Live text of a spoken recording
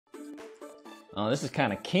Oh, this is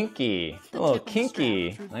kind of kinky. A little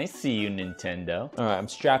kinky. I see you, Nintendo. All right, I'm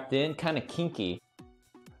strapped in, kind of kinky.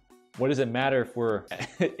 What does it matter if we're...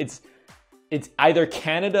 it's either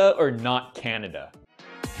Canada or not Canada.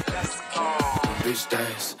 Bitch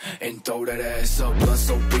dance and throw that ass up. Blood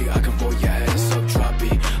so big I can roll your ass up. Drop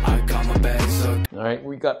it, I got my bags up. All right,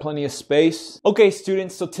 we got plenty of space. Okay,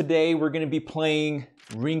 students, so today we're gonna be playing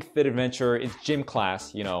Ring Fit Adventure. It's gym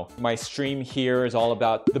class, you know. My stream here is all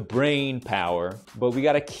about the brain power, but we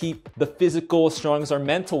gotta keep the physical as strong as our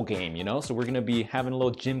mental game, you know? So we're gonna be having a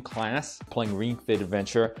little gym class, playing Ring Fit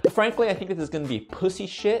Adventure. But frankly, I think this is gonna be pussy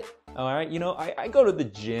shit, all right? You know, I go to the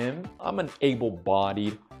gym. I'm an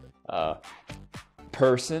able-bodied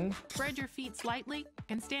person. Spread your feet slightly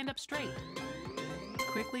and stand up straight.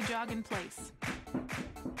 Quickly jog in place.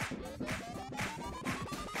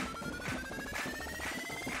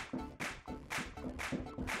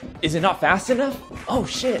 Is it not fast enough? Oh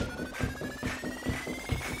shit.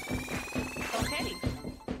 Okay.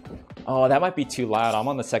 Oh, that might be too loud. I'm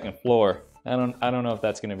on the second floor. I don't know if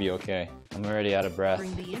that's gonna be okay. I'm already out of breath.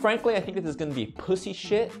 Frankly, I think this is gonna be pussy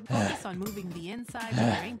shit. Focus on moving the inside of your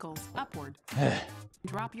ankles upward.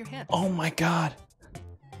 Drop your hips. Oh my god.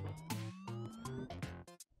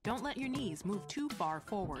 Don't let your knees move too far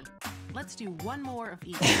forward. Let's do one more of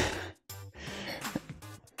each.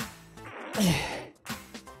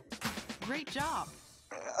 Great job.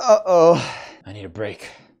 Uh-oh. I need a break.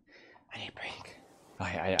 I need a break.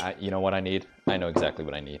 You know what I need? I know exactly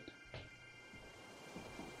what I need.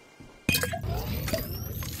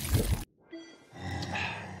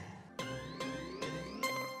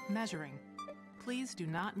 Measuring. Please do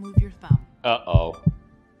not move your thumb. Uh-oh.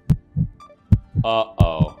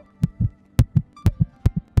 Uh-oh.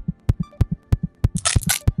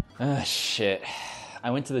 Ah, shit. I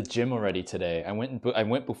went to the gym already today. I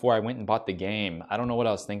went before I went and bought the game. I don't know what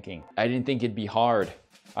I was thinking. I didn't think it'd be hard.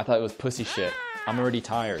 I thought it was pussy shit. I'm already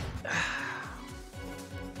tired.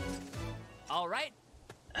 All right,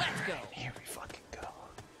 let's go. Here we fucking go.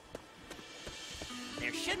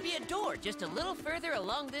 There should be a door just a little further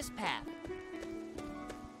along this path.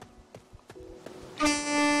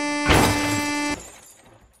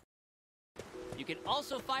 You can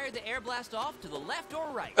also fire the air blast off to the left or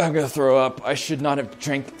right. I'm gonna throw up. I should not have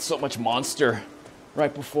drank so much Monster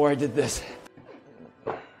right before I did this.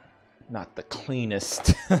 Not the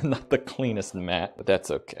cleanest, not the cleanest mat, but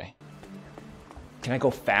that's okay. Can I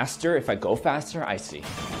go faster? If I go faster, I see.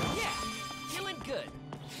 Yeah, feeling good.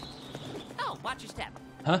 Oh, watch your step.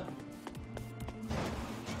 Huh?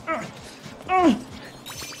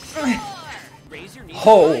 Raise your knees.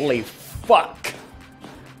 Holy fuck.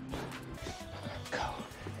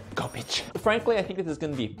 Go, bitch. Frankly, I think this is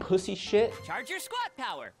gonna be pussy shit. Charge your squat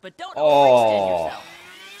power, but don't overextend yourself.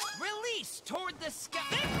 Release toward the sky.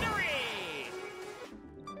 Victory!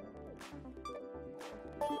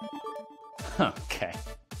 Okay.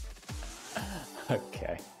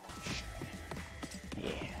 Okay.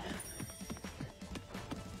 Yeah.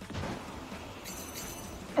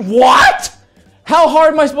 What? How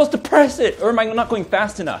hard am I supposed to press it? Or am I not going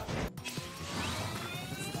fast enough?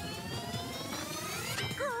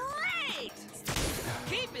 Great!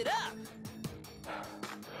 Keep it up.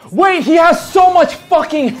 Wait, he has so much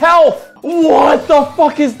fucking health! What the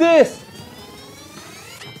fuck is this?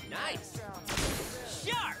 Nice.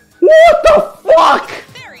 Sharp. What the fuck?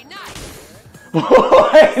 Very nice.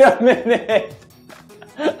 Wait a minute.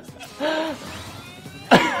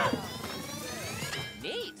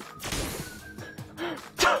 Neat.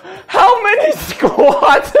 How many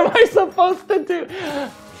squats am I supposed to do?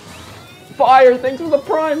 Fire, thanks for the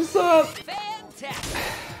prime sub. Fantastic.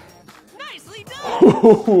 Nicely done.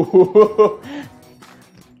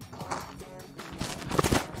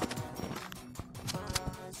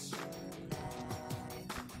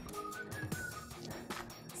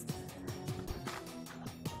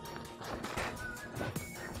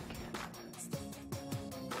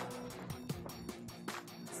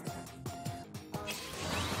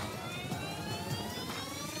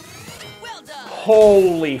 Well done.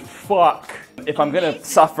 Holy fuck. If I'm gonna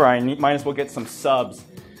suffer, I might as well get some subs.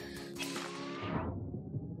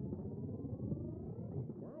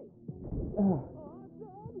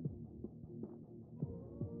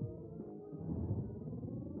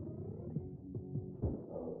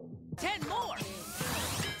 Ten more.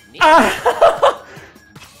 Neat.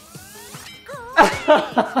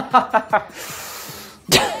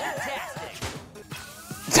 Fantastic.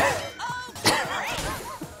 Oh, great.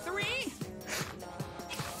 3.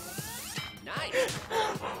 Nice.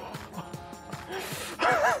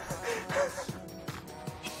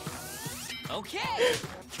 Okay.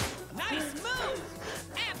 Nice move.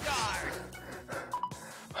 Amp guard.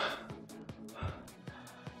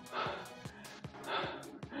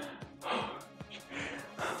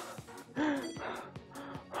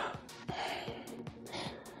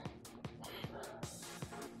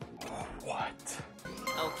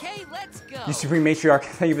 Okay, let's go. You Supreme Matriarch,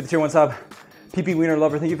 thank you for the tier 1 sub. PP Wiener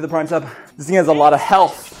Lover, thank you for the Prime sub. This thing has a lot of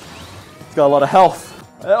health. It's got a lot of health.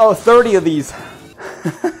 Oh, 30 of these.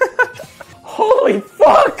 Holy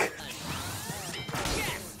fuck!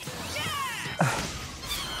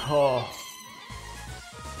 Oh.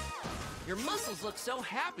 Your muscles look so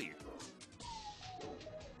happy.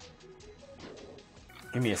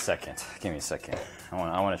 Give me a second. Give me a second. I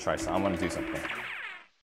want to try something. I want to do something.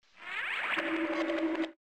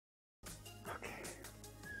 Okay.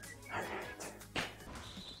 All right.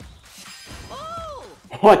 Oh!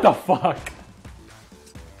 What the fuck?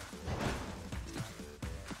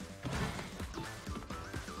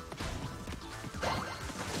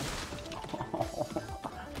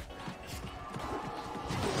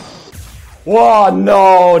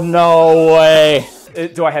 Whoa, no way.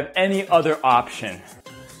 Do I have any other option?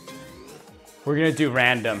 We're gonna do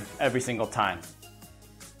random every single time.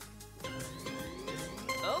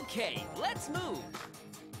 Okay, let's move.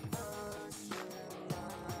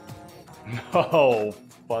 No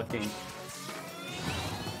fucking.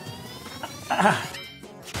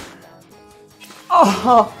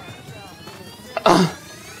 Oh.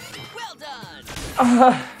 Well done.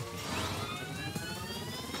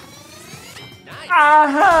 Nice.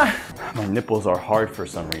 My nipples are hard for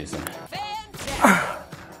some reason. Fantastic.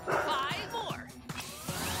 5 more.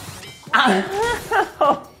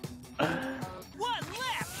 One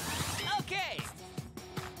left. Okay.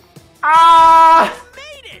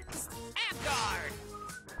 Made it. Afgard.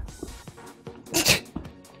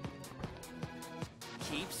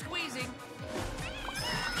 Keep squeezing.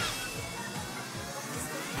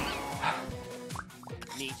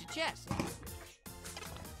 Need your chest.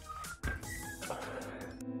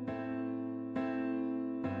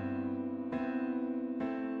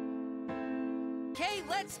 Okay,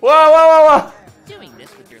 let's Whoa. doing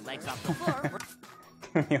this with your legs off the floor.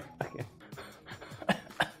 Give me a second.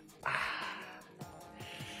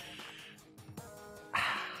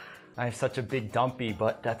 I have such a big dumpy,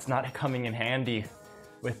 but that's not coming in handy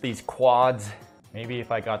with these quads. Maybe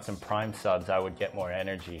if I got some Prime subs, I would get more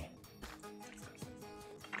energy.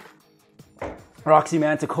 Roxy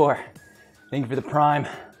Manticore, thank you for the Prime.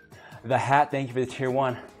 The hat, thank you for the tier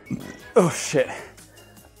 1. Oh shit.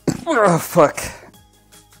 Oh fuck.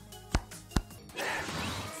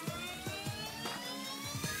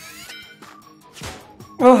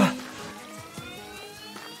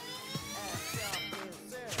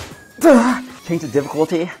 Change the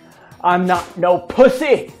difficulty. I'm not no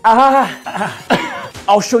pussy.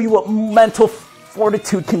 I'll show you what mental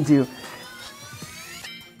fortitude can do.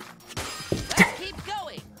 Let's keep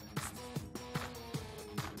going.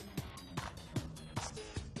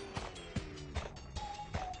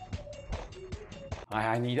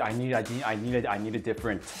 I need a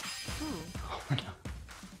different.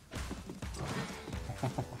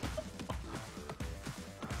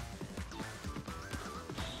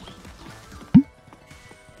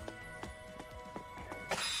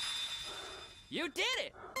 You did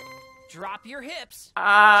it. Drop your hips.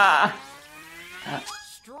 Stretch.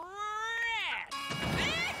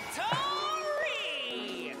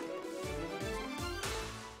 Victory.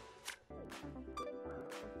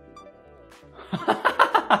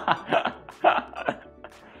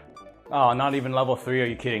 Oh, not even level 3, are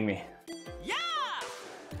you kidding me? Yeah.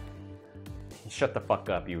 Shut the fuck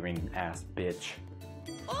up, you ring ass bitch.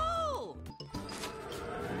 Oh.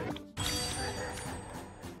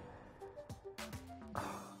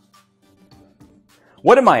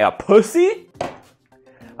 What am I, a pussy?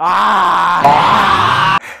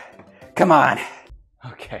 Come on.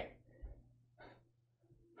 Okay.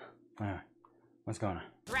 What's going on?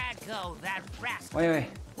 Drago, that rascal. Wait.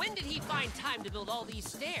 When did he find time to build all these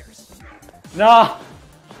stairs? No!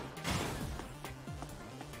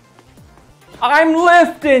 I'm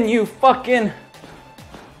lifting, you fucking...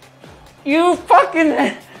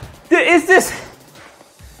 Is this...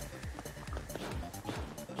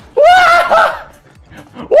 Woohoo!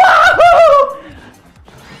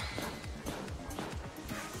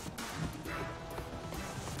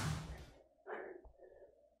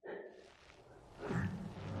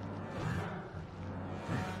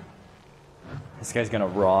 This guy's gonna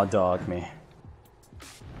raw dog me.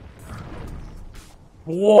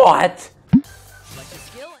 What? Like a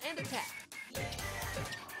skill and attack.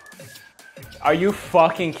 Are you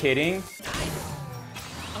fucking kidding?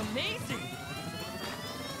 Amazing.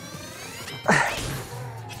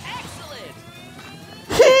 Excellent.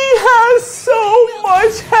 He has so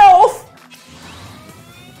much health!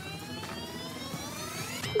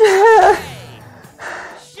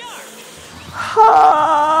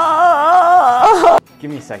 Sharp. Give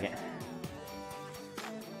me a second.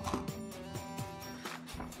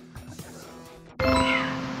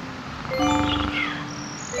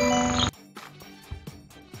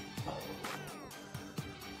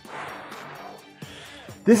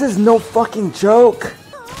 This is no fucking joke.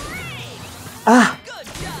 Ah. Good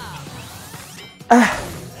job. Ah.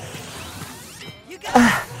 You got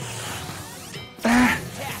it.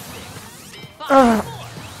 Fantastic. Five more.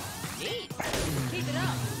 Neat. Keep it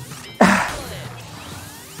up. Excellent.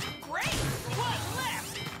 Great. One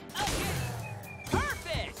left. Okay.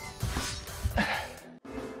 Perfect.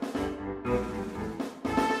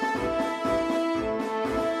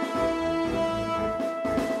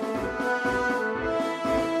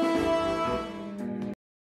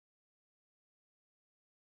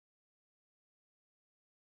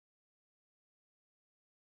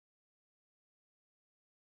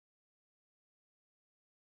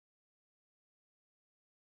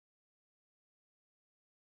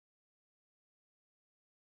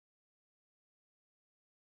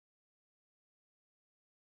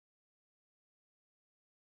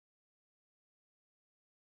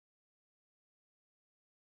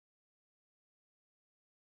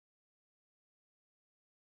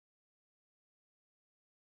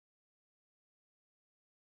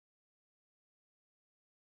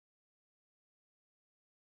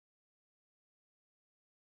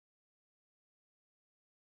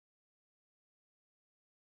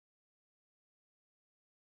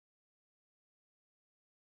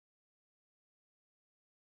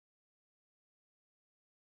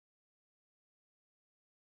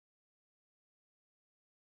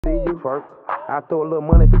 You twerk. I throw a little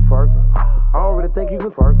money to twerk. I don't really think you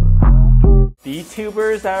can twerk.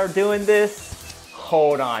 VTubers that are doing this,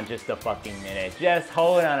 hold on just a fucking minute. Just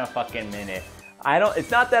hold on a fucking minute.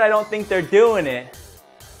 It's not that I don't think they're doing it,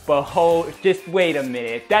 but just wait a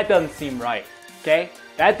minute. That doesn't seem right, okay?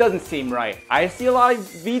 That doesn't seem right. I see a lot of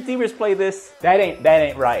VTubers play this. That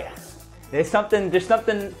ain't right. There's something a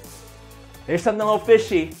little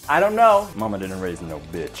fishy. I don't know. Mama didn't raise no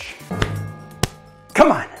bitch.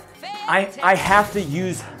 Come on. I have to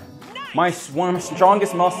use one of my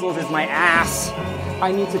strongest muscles is my ass.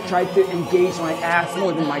 I need to try to engage my ass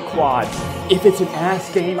more than my quads. If it's an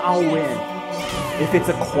ass game, I'll win. If it's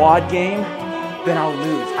a quad game, then I'll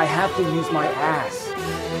lose. I have to use my ass.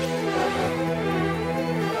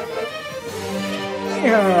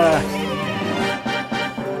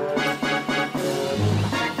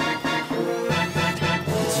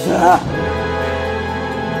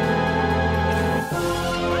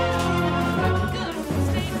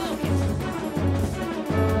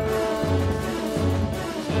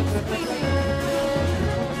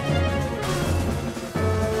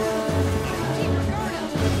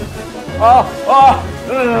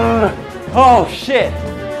 Oh shit!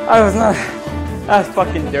 That's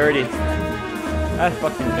fucking dirty. That's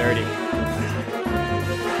fucking dirty.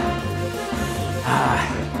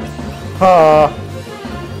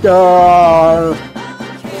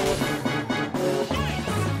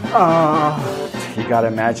 You gotta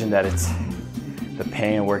imagine that it's the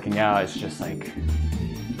pain working out. It's just like,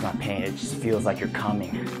 not pain, it just feels like you're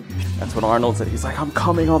coming. That's what Arnold said. He's like, I'm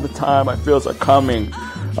coming all the time. I feel like coming.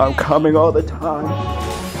 I'm coming all the time.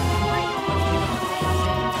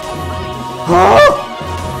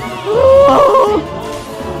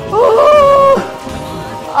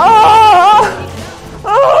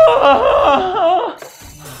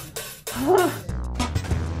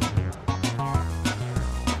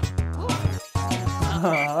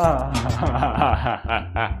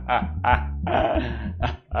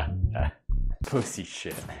 Pussy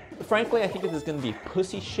shit. Frankly, I think this is gonna be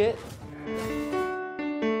pussy shit.